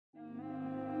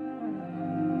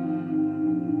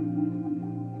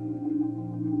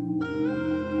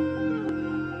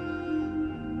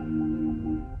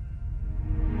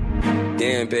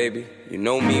understand, baby. You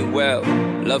know me well.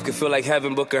 Love can feel like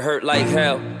heaven, but can hurt like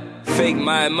hell. Fake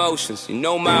my emotions, you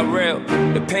know my real.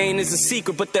 The pain is a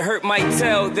secret, but the hurt might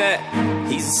tell that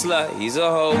he's a slut, he's a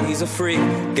hoe, he's a freak.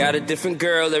 Got a different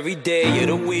girl every day of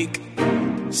the week.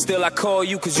 Still I call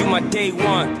you cause you my day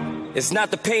one. It's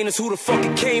not the pain, it's who the fuck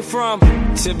it came from.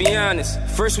 To be honest,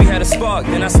 first we had a spark,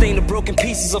 then I stained the broken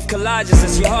pieces of collages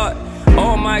as your heart.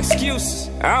 All my excuses,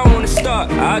 I don't wanna start.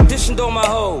 I auditioned all my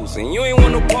hoes, and you ain't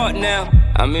want no part now.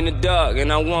 I'm in the dark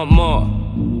and I want more.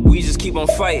 We just keep on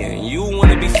fighting, you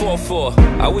wanna be fought for.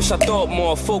 I wish I thought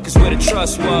more, focus where the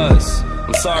trust was.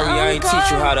 I'm sorry I ain't teach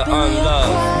you how to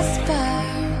unlove.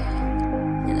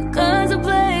 And the guns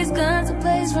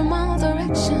ablaze from all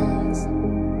directions.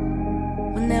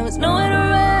 When there was nowhere to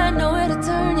run, nowhere to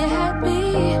turn, you had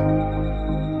me,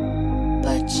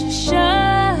 but you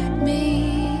shut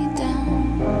me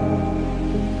down.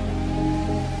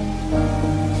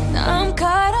 Now I'm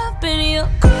caught up in your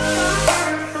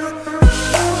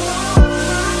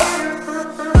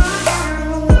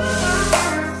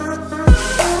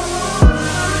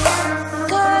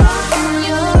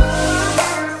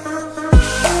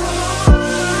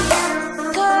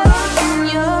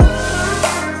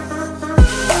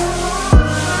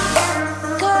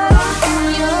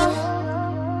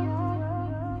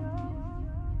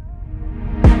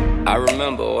I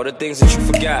remember all the things that you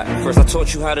forgot. First I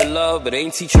taught you how to love, but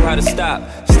ain't teach you how to stop.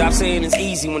 Stop saying it's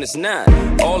easy when it's not.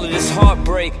 All of this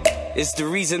heartbreak is the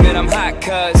reason that I'm hot,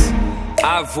 cause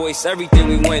I voice everything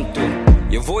we went through.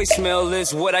 Your voicemail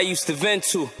is what I used to vent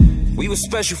to. We were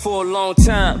special for a long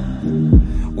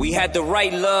time. We had the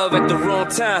right love at the wrong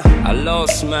time. I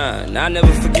lost mine, I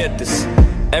never forget this.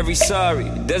 Every sorry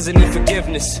doesn't need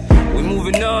forgiveness. We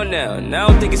moving on now, and I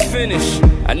don't think it's finished.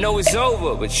 I know it's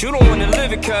over, but you don't wanna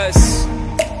live it cause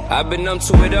I've been numb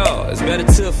to it all. It's better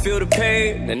to feel the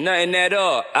pain than nothing at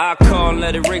all. I'll call and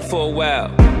let it ring for a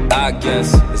while. I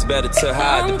guess it's better to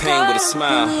hide the pain with a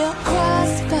smile. I'm caught up in your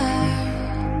crossfire,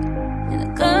 and the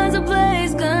guns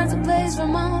ablaze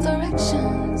from all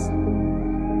directions.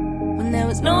 When there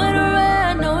was nowhere to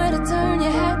run, nowhere to turn, you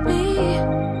had me,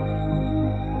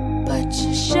 but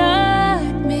you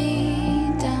shut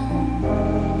me down.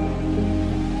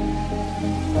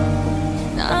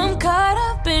 Now I'm caught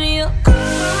up in your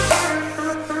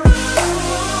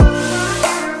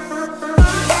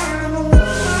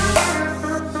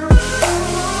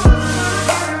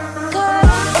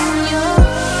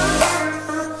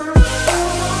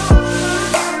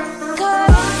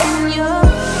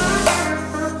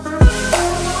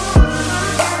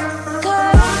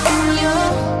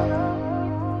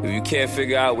Can't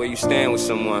figure out where you stand with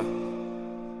someone,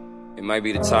 it might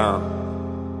be the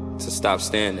time to stop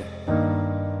standing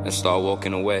and start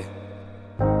walking away.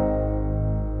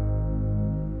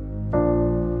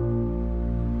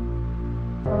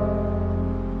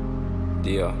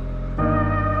 Deal.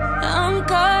 I'm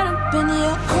caught up in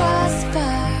your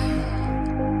crossfire,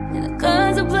 and the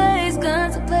guns ablaze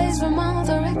from all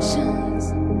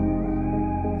directions.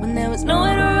 When there was nowhere